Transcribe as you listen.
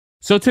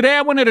So today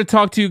I wanted to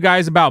talk to you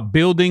guys about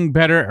building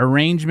better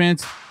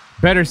arrangements,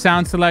 better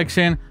sound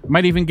selection,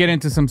 might even get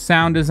into some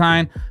sound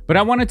design, but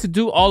I wanted to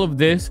do all of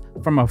this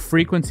from a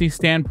frequency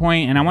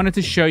standpoint. And I wanted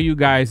to show you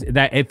guys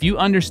that if you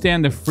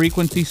understand the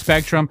frequency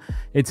spectrum,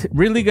 it's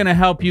really going to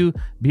help you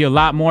be a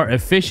lot more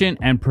efficient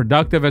and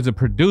productive as a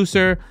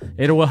producer.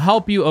 It will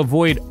help you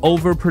avoid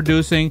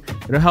overproducing.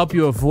 It'll help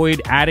you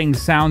avoid adding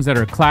sounds that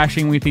are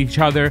clashing with each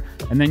other.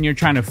 And then you're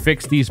trying to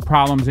fix these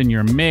problems in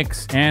your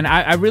mix. And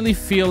I really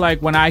feel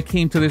like when I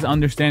came to this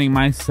understanding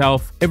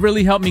myself, it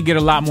really helped me get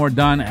a lot more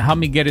done. It helped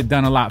me get it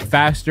done a lot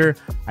faster.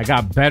 I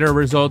got better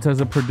results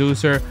as a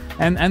producer.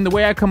 And the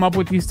way I come up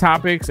with these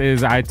topics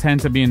is I tend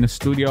to be in the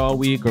studio all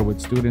week or with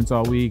students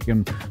all week.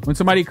 And when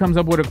somebody comes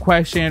up with a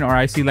question or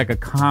I see like a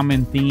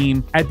common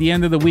theme, at the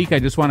end of the week, I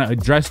just want to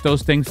address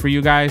those things for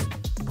you guys,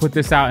 put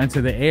this out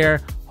into the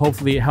air.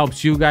 Hopefully it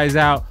helps you guys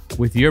out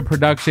with your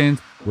productions,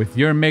 with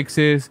your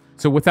mixes.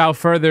 So without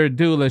further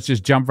ado, let's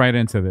just jump right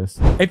into this.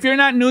 If you're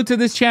not new to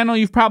this channel,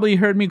 you've probably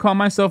heard me call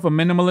myself a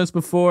minimalist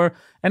before.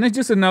 And it's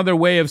just another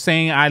way of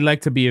saying I like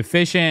to be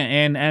efficient.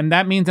 And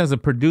that means as a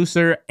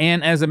producer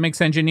and as a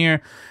mix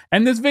engineer.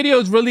 And this video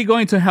is really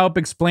going to help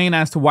explain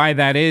as to why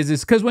that is.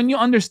 It's because when you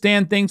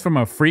understand things from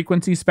a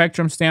frequency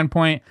spectrum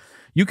standpoint,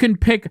 you can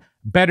pick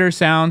better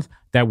sounds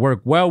that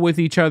work well with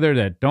each other,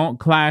 that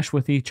don't clash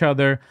with each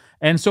other.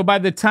 And so by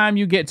the time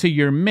you get to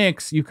your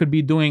mix, you could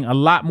be doing a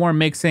lot more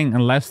mixing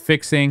and less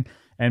fixing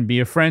and be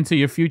a friend to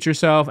your future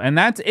self. And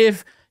that's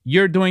if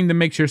you're doing the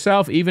mix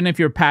yourself. Even if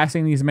you're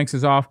passing these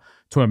mixes off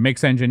to a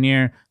mix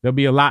engineer, they'll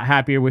be a lot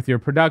happier with your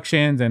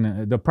productions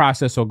and the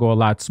process will go a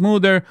lot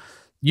smoother.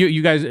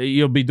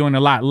 You'll be doing a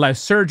lot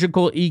less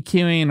surgical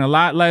EQing, a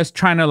lot less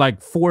trying to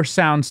like force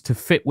sounds to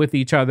fit with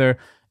each other.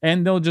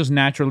 And they'll just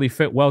naturally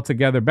fit well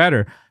together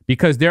better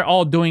because they're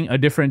all doing a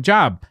different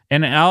job.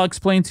 And I'll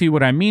explain to you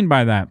what I mean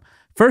by that.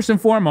 First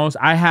and foremost,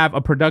 I have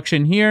a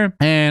production here.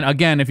 And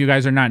again, if you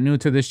guys are not new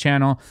to this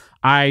channel,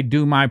 I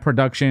do my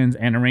productions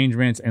and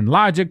arrangements in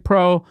Logic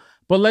Pro.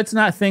 But let's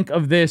not think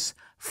of this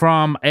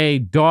from a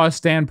DAW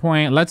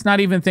standpoint. Let's not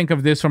even think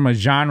of this from a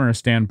genre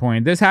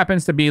standpoint. This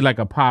happens to be like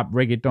a pop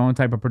reggaeton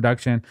type of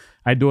production.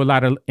 I do a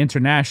lot of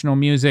international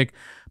music.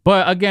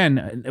 But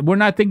again, we're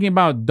not thinking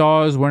about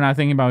DAWs, we're not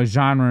thinking about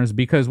genres,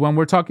 because when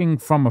we're talking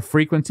from a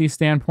frequency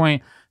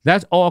standpoint,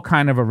 that's all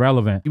kind of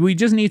irrelevant. We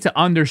just need to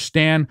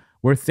understand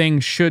where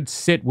things should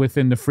sit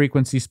within the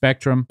frequency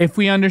spectrum. If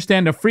we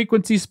understand the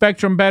frequency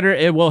spectrum better,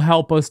 it will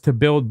help us to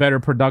build better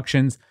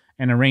productions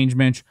and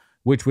arrangements,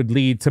 which would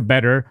lead to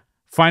better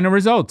final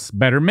results,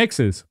 better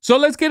mixes. So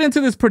let's get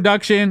into this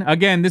production.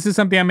 Again, this is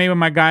something I made with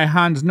my guy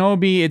Hans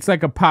Nobi. It's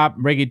like a pop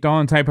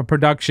reggaeton type of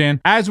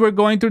production. As we're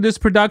going through this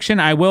production,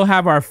 I will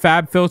have our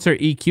Fab Filter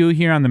EQ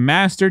here on the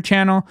master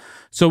channel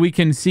so we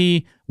can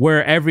see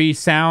where every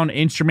sound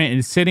instrument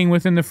is sitting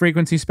within the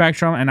frequency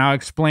spectrum, and I'll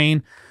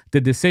explain the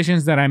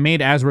decisions that I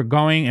made as we're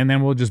going, and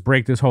then we'll just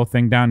break this whole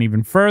thing down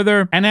even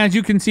further. And as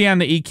you can see on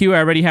the EQ, I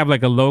already have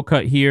like a low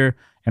cut here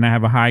and I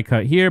have a high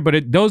cut here,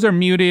 but those are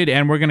muted,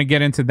 and we're going to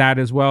get into that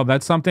as well.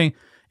 That's something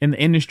in the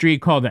industry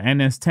called the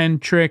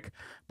NS10 trick,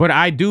 but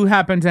I do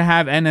happen to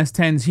have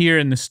NS10s here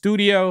in the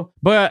studio,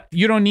 but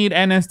you don't need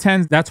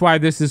NS10s. That's why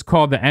this is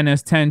called the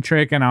NS10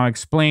 trick, and I'll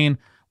explain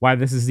why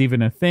this is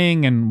even a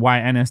thing and why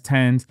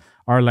NS10s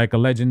are like a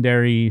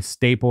legendary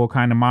staple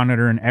kind of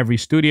monitor in every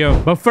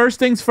studio. But first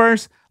things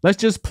first, let's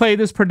just play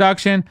this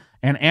production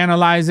and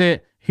analyze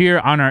it here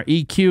on our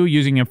EQ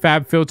using a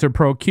Fab Filter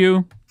Pro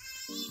Q.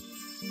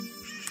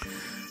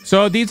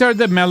 So these are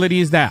the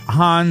melodies that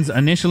Hans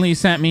initially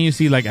sent me. You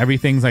see like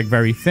everything's like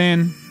very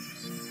thin,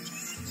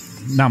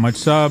 not much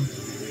sub,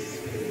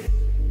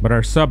 but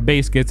our sub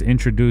bass gets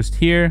introduced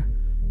here.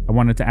 I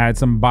wanted to add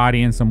some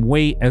body and some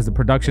weight as the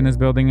production is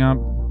building up.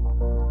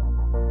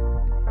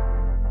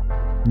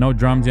 No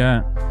drums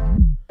yet.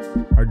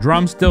 Our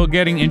drum's still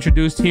getting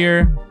introduced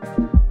here,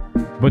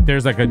 but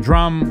there's like a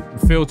drum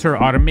filter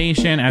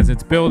automation as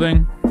it's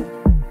building.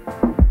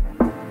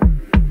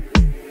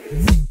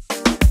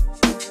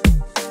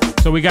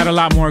 So we got a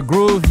lot more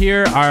groove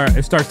here.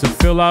 It starts to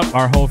fill up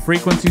our whole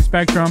frequency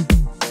spectrum.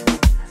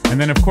 And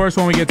then of course,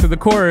 when we get to the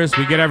chorus,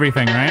 we get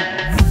everything, right?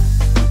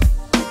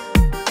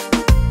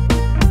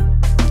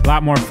 A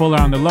lot more fuller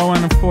on the low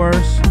end, of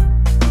course.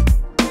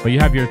 But you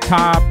have your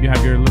top, you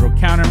have your little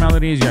counter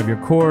melodies, you have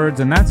your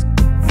chords, and that's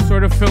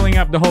sort of filling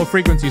up the whole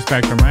frequency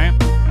spectrum, right?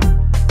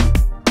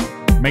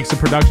 Makes the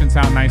production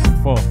sound nice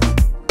and full.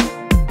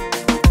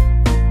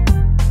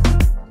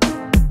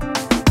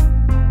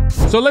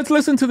 So let's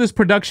listen to this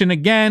production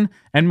again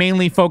and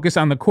mainly focus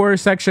on the chorus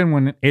section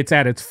when it's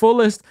at its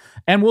fullest.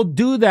 And we'll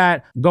do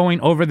that going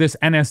over this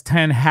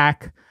NS10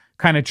 hack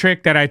kind of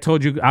trick that I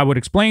told you I would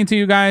explain to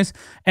you guys.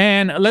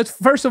 And let's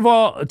first of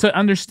all, to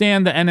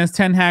understand the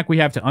NS10 hack, we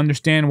have to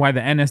understand why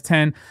the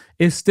NS10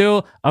 is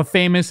still a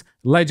famous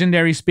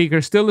legendary speaker,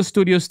 still a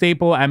studio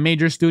staple at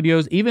major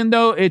studios, even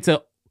though it's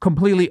a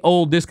completely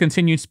old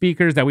discontinued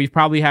speakers that we've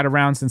probably had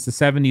around since the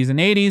 70s and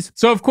 80s.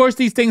 So of course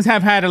these things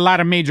have had a lot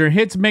of major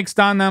hits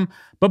mixed on them,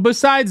 but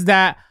besides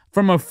that,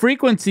 from a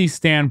frequency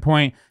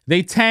standpoint,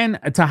 they tend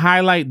to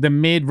highlight the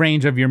mid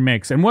range of your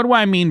mix. And what do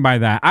I mean by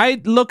that?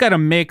 I look at a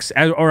mix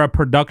or a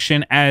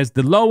production as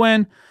the low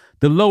end,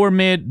 the lower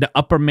mid, the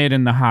upper mid,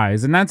 and the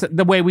highs. And that's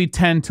the way we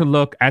tend to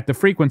look at the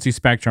frequency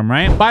spectrum,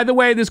 right? By the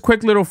way, this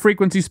quick little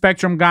frequency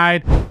spectrum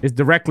guide is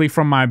directly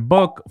from my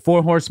book,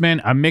 4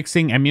 Horsemen, a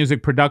mixing and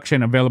music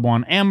production, available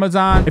on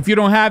Amazon. If you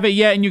don't have it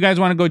yet and you guys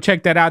want to go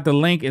check that out, the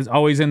link is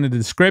always in the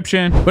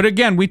description. But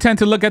again, we tend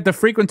to look at the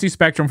frequency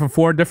spectrum for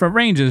 4 different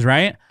ranges,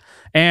 right?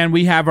 And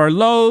we have our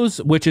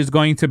lows, which is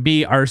going to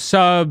be our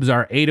subs,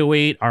 our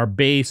 808, our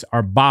bass,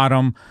 our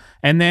bottom.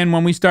 And then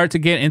when we start to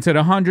get into the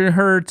 100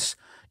 hertz,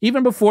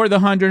 even before the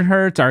 100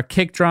 hertz, our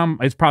kick drum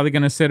is probably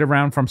going to sit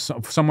around from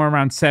somewhere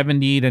around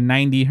 70 to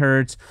 90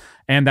 hertz.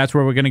 And that's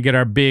where we're going to get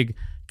our big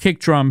kick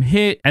drum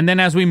hit. And then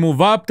as we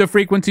move up the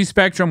frequency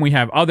spectrum, we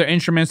have other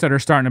instruments that are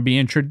starting to be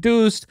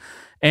introduced.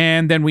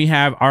 And then we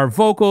have our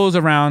vocals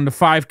around the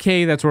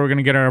 5K. That's where we're going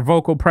to get our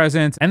vocal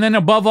presence. And then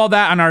above all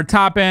that, on our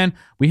top end,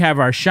 we have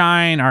our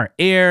shine, our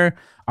air,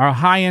 our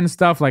high-end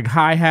stuff like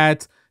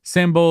hi-hats,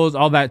 cymbals,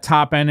 all that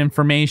top end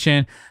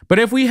information. But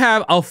if we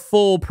have a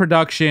full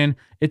production,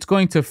 it's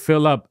going to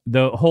fill up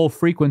the whole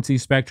frequency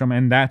spectrum,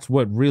 and that's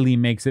what really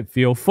makes it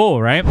feel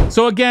full, right?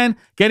 So again,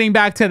 getting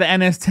back to the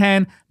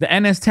NS10, the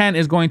NS10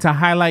 is going to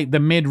highlight the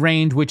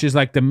mid-range, which is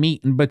like the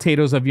meat and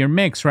potatoes of your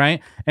mix,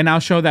 right? And I'll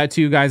show that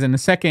to you guys in a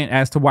second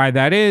as to why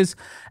that is.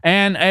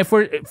 And if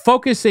we're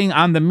focusing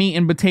on the meat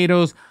and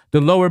potatoes,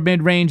 the lower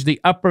mid-range, the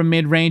upper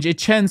mid-range, it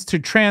tends to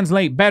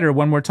translate better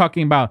when we're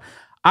talking about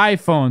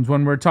iPhones,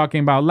 when we're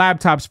talking about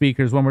laptop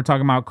speakers, when we're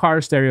talking about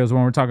car stereos,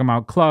 when we're talking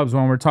about clubs,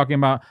 when we're talking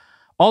about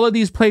all of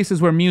these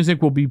places where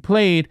music will be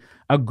played.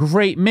 A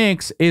great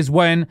mix is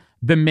when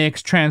the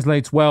mix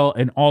translates well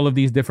in all of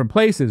these different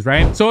places,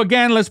 right? So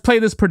again, let's play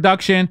this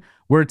production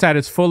where it's at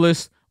its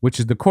fullest, which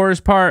is the chorus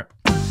part.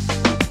 And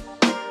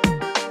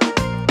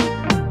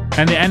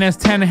the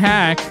NS10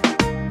 Hack,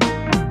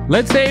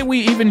 let's say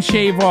we even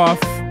shave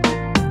off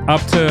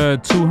up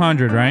to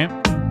 200, right?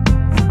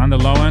 On the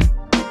low end.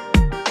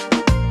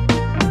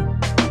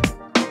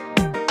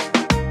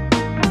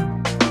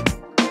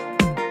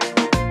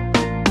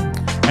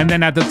 And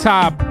then at the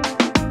top,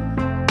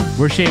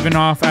 we're shaving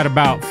off at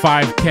about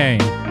 5K.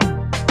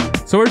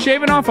 So we're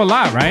shaving off a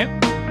lot, right?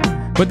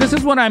 But this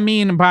is what I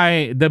mean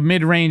by the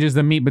mid-range is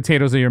the meat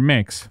potatoes of your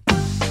mix.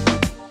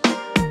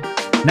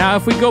 Now,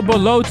 if we go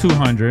below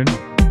 200,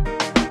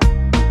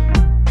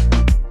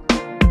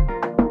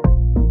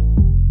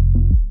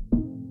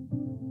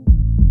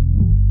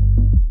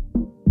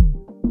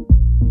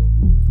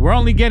 we're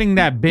only getting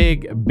that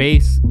big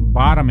bass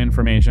bottom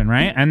information,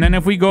 right? And then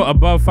if we go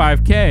above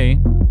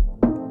 5K,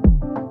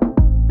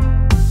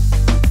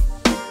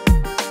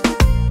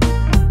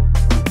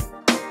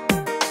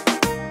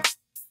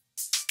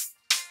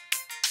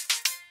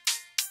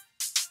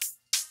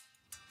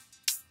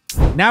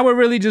 now we're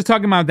really just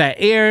talking about that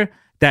air,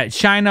 that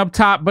shine up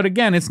top. But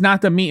again, it's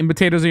not the meat and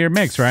potatoes of your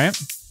mix, right?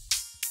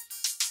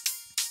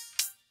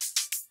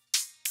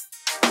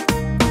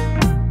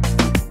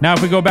 Now,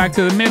 if we go back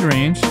to the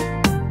mid-range,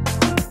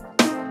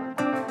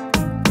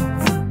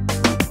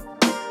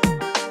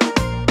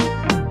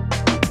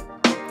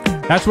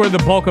 that's where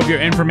the bulk of your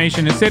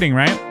information is sitting,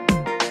 right?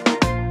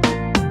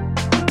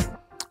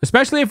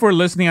 Especially if we're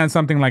listening on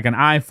something like an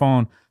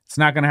iPhone, it's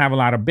not going to have a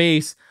lot of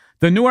bass.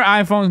 The newer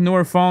iPhones,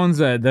 newer phones,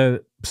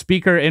 the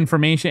speaker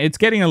information, it's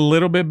getting a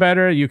little bit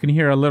better. You can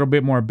hear a little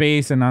bit more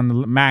bass, and on the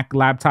Mac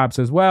laptops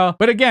as well.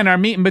 But again, our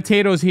meat and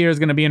potatoes here is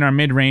going to be in our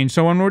mid-range.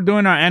 So when we're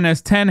doing our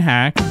NS10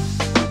 hack,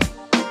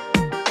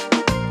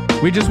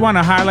 we just want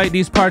to highlight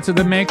these parts of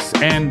the mix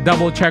and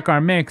double check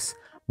our mix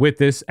with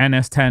this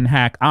NS10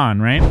 hack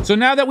on, right? So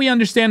now that we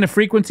understand the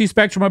frequency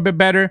spectrum a bit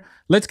better,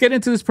 let's get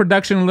into this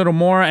production a little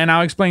more, and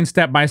I'll explain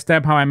step by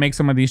step how I make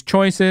some of these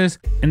choices.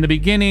 In the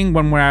beginning,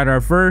 when we're at our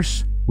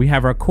verse, we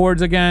have our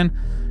chords again,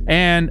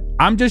 and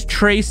I'm just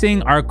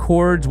tracing our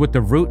chords with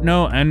the root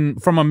note.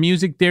 And from a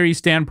music theory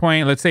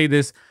standpoint, let's say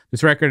this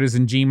record is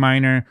in G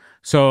minor,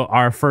 so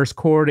our first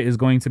chord is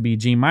going to be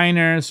G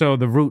minor, so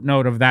the root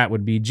note of that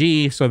would be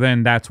G, so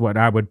then that's what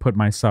I would put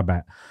my sub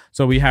at.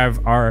 So we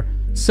have our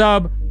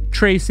sub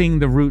tracing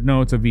the root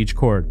notes of each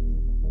chord.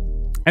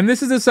 And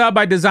this is a sub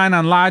I designed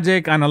on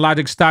Logic, on a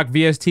Logic stock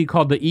VST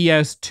called the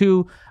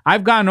ES2.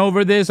 I've gone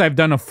over this. I've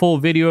done a full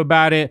video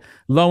about it.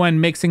 Low-end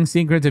mixing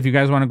secrets, if you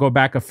guys want to go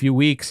back a few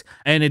weeks.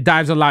 And it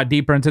dives a lot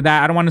deeper into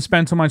that. I don't want to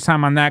spend too much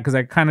time on that because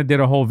I kind of did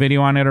a whole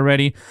video on it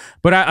already.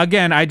 But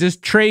again, I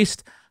just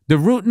traced the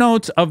root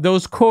notes of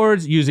those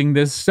chords using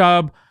this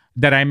sub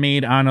that I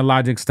made on a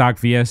Logic stock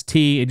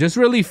VST. It just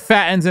really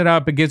fattens it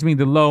up. It gives me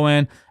the low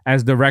end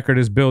as the record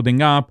is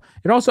building up.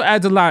 It also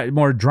adds a lot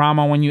more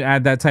drama when you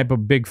add that type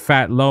of big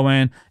fat low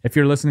end. If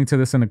you're listening to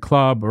this in a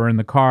club or in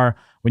the car,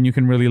 when you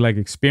can really like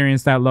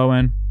experience that low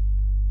end.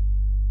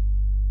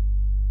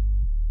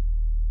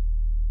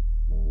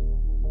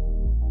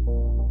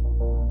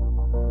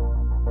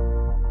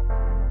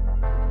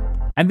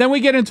 And then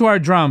we get into our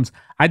drums.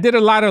 I did a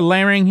lot of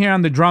layering here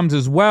on the drums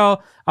as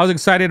well. I was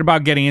excited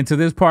about getting into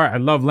this part. I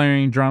love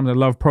layering drums. I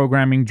love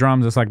programming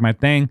drums. It's like my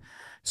thing.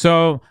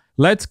 So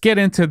let's get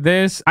into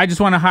this. I just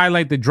want to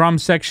highlight the drum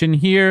section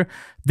here.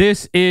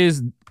 This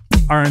is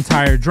our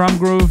entire drum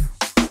groove.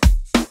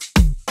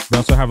 We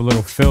also have a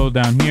little fill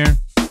down here.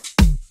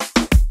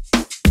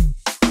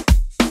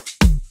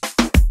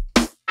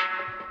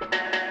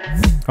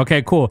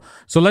 Okay, cool.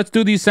 So let's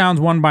do these sounds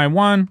one by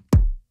one.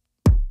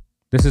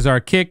 This is our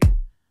kick.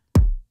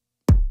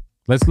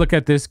 Let's look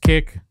at this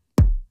kick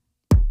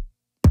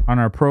on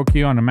our Pro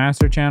Q on the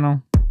master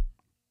channel.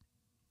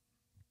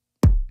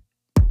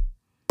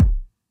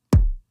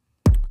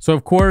 So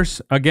of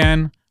course,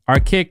 again, our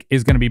kick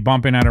is going to be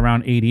bumping at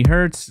around 80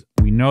 Hertz.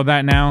 We know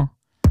that now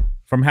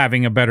from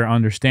having a better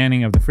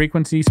understanding of the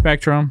frequency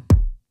spectrum.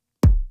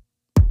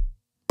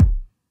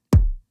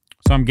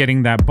 So I'm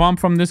getting that bump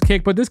from this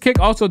kick, but this kick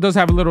also does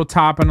have a little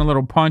top and a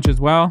little punch as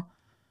well.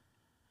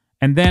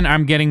 And then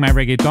I'm getting my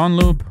reggaeton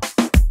loop.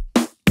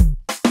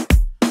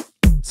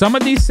 Some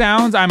of these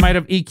sounds I might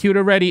have EQ'd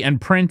already and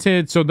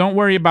printed, so don't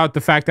worry about the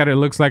fact that it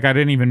looks like I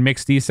didn't even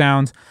mix these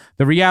sounds.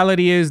 The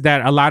reality is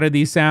that a lot of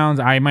these sounds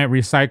I might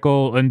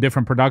recycle in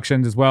different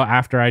productions as well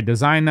after I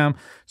design them.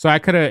 So I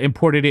could have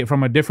imported it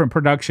from a different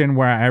production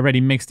where I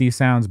already mixed these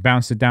sounds,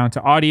 bounced it down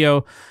to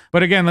audio.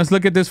 But again, let's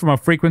look at this from a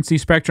frequency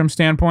spectrum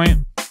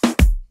standpoint.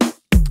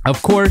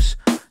 Of course,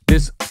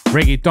 this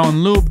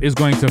reggaeton loop is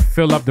going to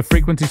fill up the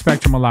frequency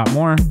spectrum a lot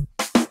more.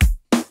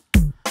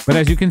 But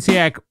as you can see,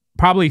 I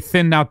probably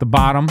thinned out the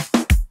bottom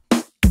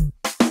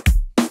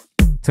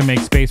to make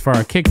space for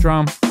our kick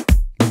drum.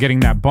 We're getting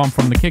that bump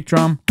from the kick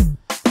drum.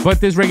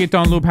 But this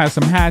reggaeton loop has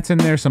some hats in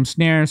there, some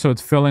snares, so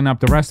it's filling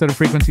up the rest of the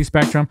frequency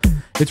spectrum.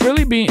 It's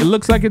really it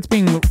looks like it's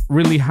being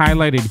really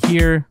highlighted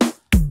here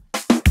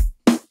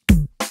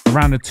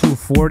around the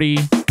 240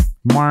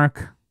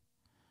 mark.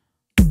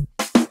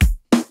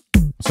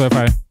 So if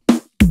I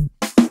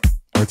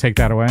take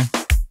that away,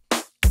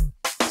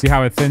 see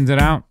how it thins it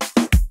out?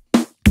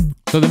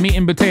 So the meat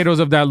and potatoes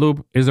of that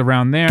loop is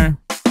around there.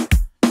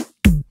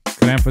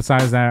 Could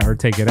emphasize that or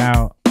take it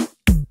out.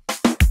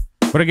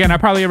 But again, I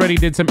probably already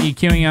did some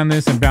EQing on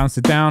this and bounced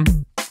it down.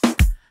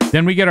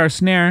 Then we get our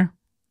snare.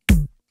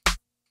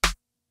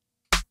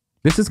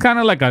 This is kind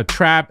of like a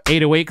trap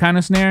 808 kind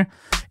of snare.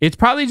 It's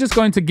probably just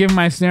going to give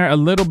my snare a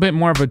little bit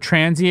more of a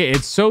transient.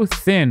 It's so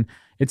thin.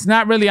 It's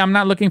not really, I'm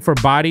not looking for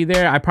body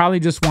there. I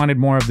probably just wanted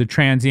more of the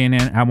transient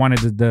and I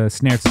wanted the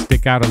snare to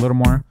stick out a little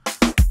more.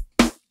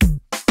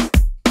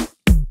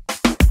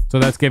 So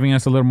that's giving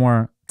us a little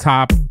more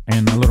top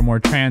and a little more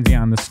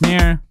transient on the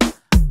snare.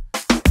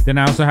 Then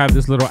I also have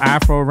this little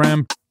Afro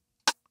rim.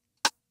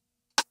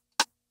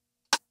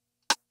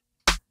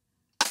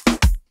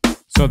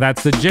 So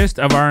that's the gist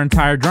of our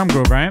entire drum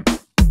groove, right?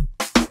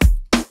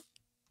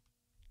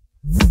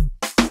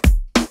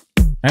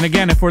 And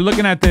again, if we're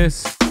looking at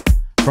this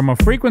from a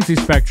frequency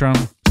spectrum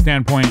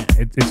standpoint,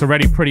 it's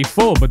already pretty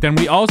full, but then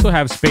we also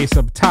have space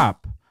up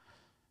top.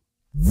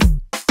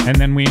 And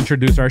then we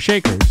introduce our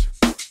shakers.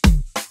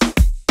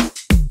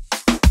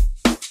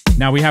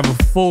 Now we have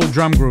a full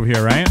drum groove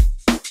here, right?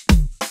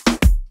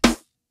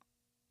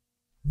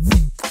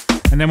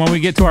 And then when we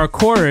get to our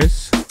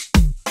chorus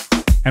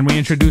and we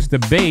introduce the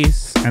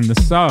bass and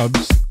the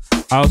subs,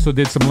 I also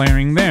did some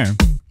layering there.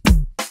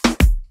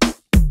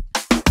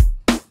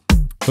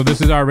 So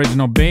this is our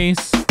original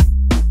bass.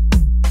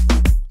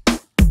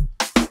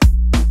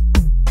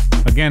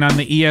 Again, on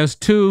the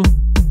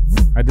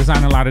ES2, I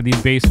designed a lot of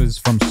these basses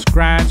from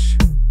scratch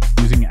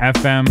using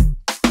FM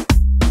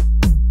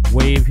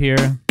wave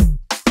here.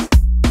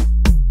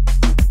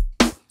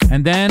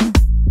 And then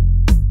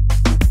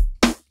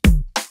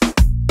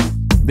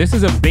this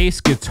is a bass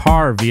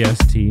guitar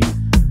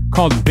VST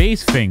called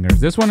Bass Fingers.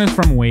 This one is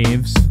from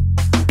Waves.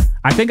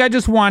 I think I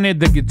just wanted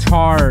the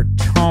guitar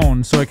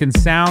tone so it can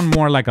sound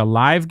more like a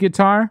live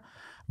guitar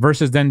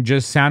versus then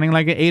just sounding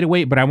like an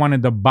 808, but I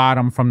wanted the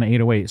bottom from the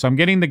 808. So I'm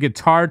getting the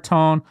guitar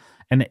tone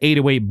and the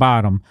 808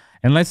 bottom.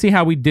 And let's see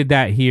how we did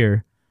that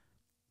here.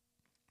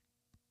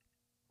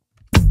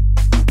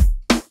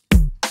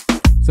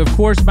 So of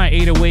course my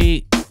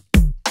 808,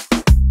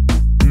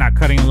 I'm not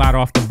cutting a lot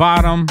off the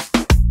bottom.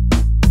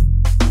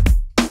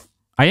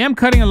 I am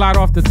cutting a lot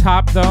off the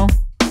top though.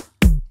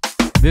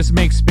 This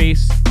makes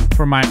space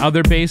for my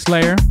other bass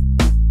layer.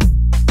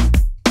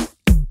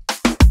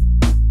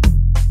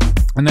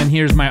 And then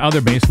here's my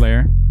other bass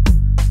layer.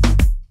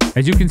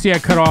 As you can see, I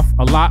cut off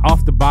a lot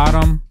off the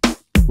bottom.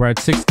 We're at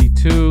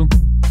 62.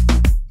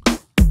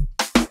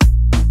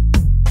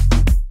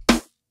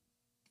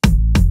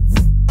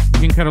 You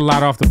can cut a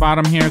lot off the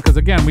bottom here because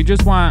again, we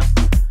just want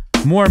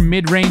more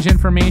mid-range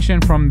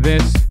information from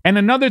this. And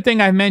another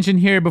thing I've mentioned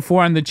here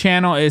before on the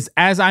channel is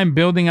as I'm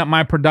building up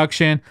my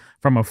production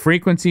from a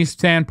frequency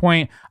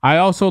standpoint, I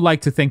also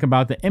like to think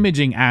about the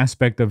imaging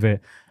aspect of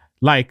it.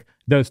 Like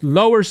the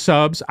lower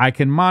subs, I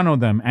can mono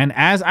them. And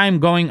as I'm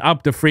going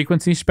up the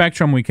frequency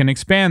spectrum, we can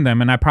expand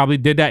them. And I probably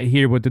did that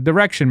here with the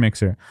direction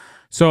mixer.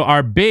 So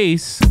our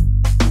bass,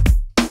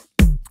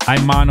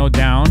 I mono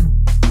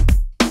down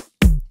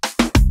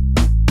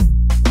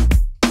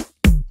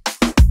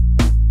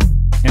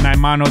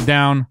monoed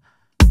down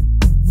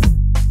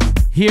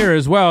here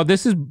as well.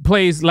 This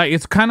plays like,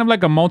 it's kind of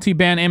like a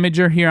multi-band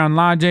imager here on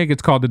Logic.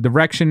 It's called the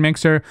direction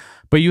mixer,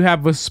 but you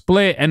have a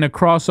split and a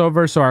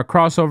crossover. So our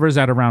crossover is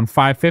at around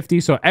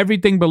 550. So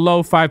everything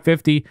below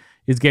 550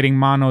 is getting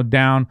monoed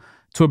down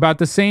to about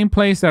the same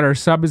place that our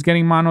sub is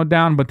getting monoed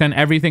down, but then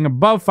everything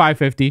above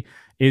 550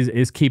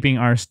 is keeping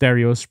our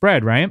stereo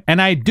spread, right?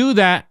 And I do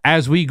that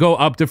as we go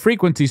up the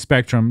frequency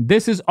spectrum.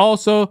 This is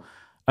also,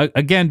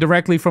 again,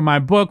 directly from my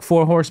book,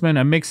 4 Horsemen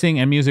of Mixing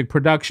and Music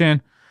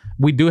Production.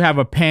 We do have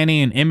a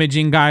panning and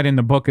imaging guide in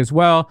the book as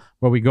well,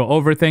 where we go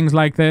over things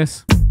like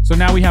this. So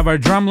now we have our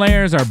drum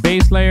layers, our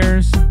bass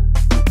layers,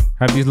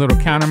 have these little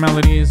counter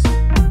melodies,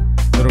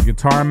 little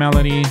guitar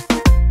melody.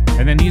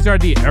 And then these are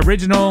the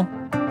original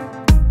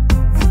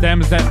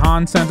stems that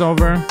Han sent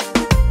over.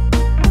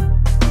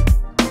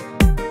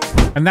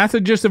 And that's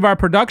the gist of our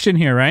production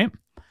here, right?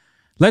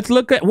 Let's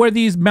look at where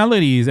these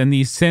melodies and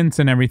these synths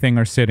and everything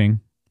are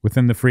sitting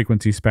within the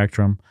frequency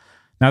spectrum.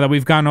 Now that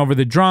we've gone over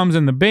the drums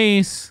and the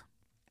bass,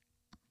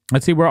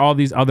 let's see where all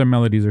these other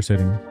melodies are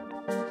sitting.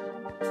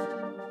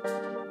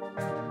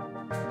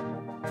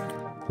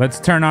 Let's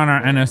turn on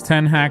our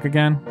NS10 hack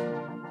again.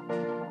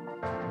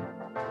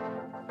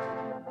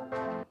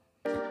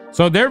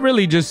 So they're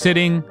really just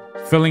sitting,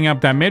 filling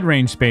up that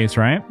mid-range space,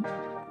 right?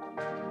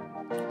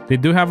 They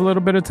do have a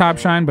little bit of top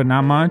shine, but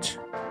not much.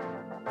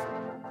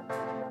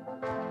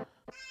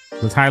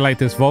 Let's highlight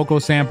this vocal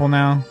sample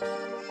now.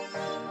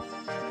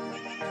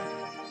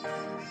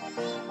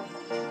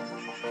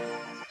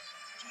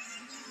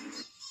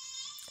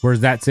 Where's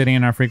that sitting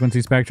in our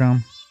frequency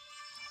spectrum?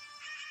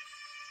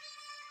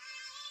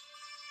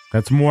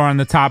 That's more on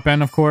the top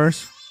end, of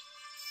course.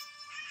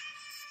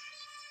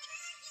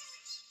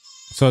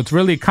 So it's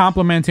really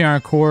complementing our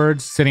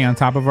chords, sitting on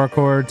top of our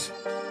chords.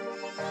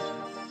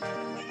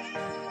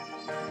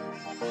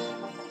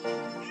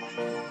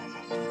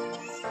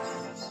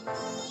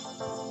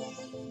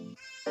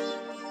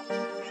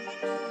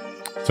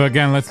 So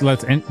again,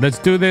 let's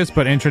do this,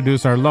 but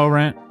introduce our low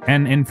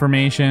end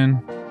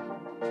information.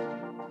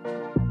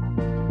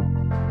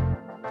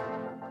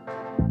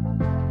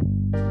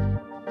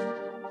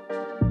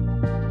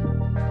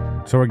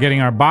 So we're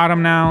getting our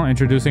bottom now,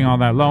 introducing all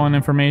that low end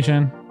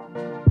information.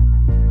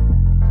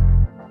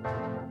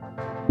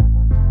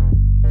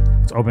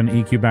 Let's open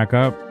EQ back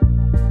up.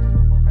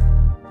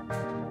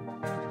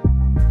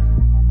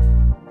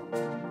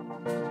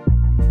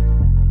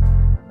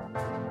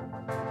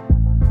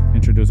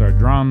 Introduce our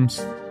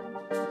drums.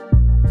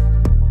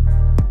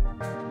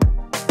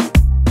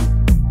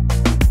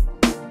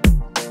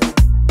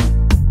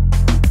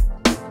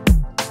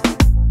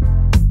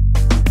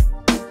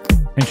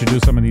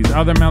 Introduce some of these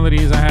other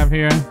melodies I have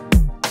here.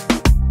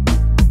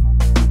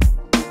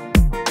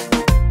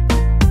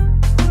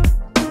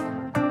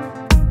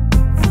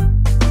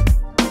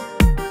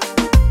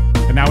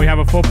 And now we have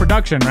a full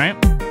production, right?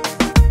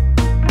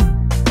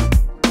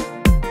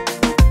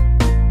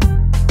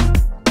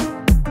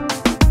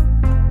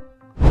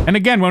 And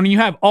again, when you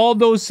have all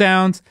those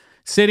sounds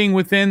sitting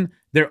within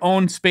their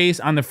own space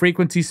on the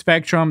frequency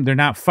spectrum, they're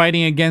not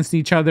fighting against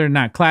each other,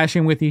 not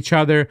clashing with each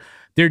other.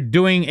 They're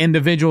doing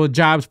individual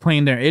jobs,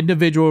 playing their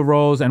individual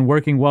roles and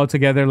working well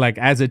together, like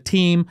as a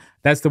team.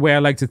 That's the way I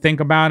like to think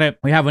about it.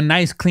 We have a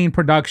nice, clean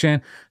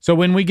production. So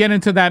when we get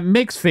into that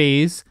mix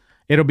phase,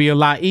 it'll be a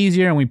lot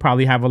easier and we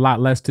probably have a lot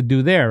less to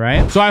do there,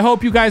 right? So I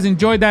hope you guys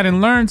enjoyed that and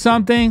learned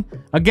something.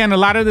 Again, a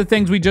lot of the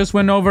things we just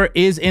went over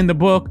is in the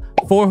book,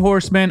 4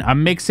 Horsemen of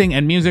Mixing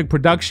and Music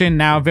Production,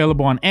 now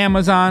available on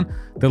Amazon.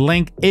 The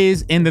link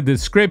is in the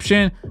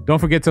description. Don't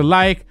forget to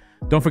like,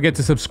 don't forget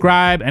to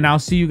subscribe, and I'll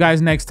see you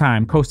guys next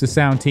time. Coast to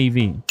Sound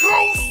TV.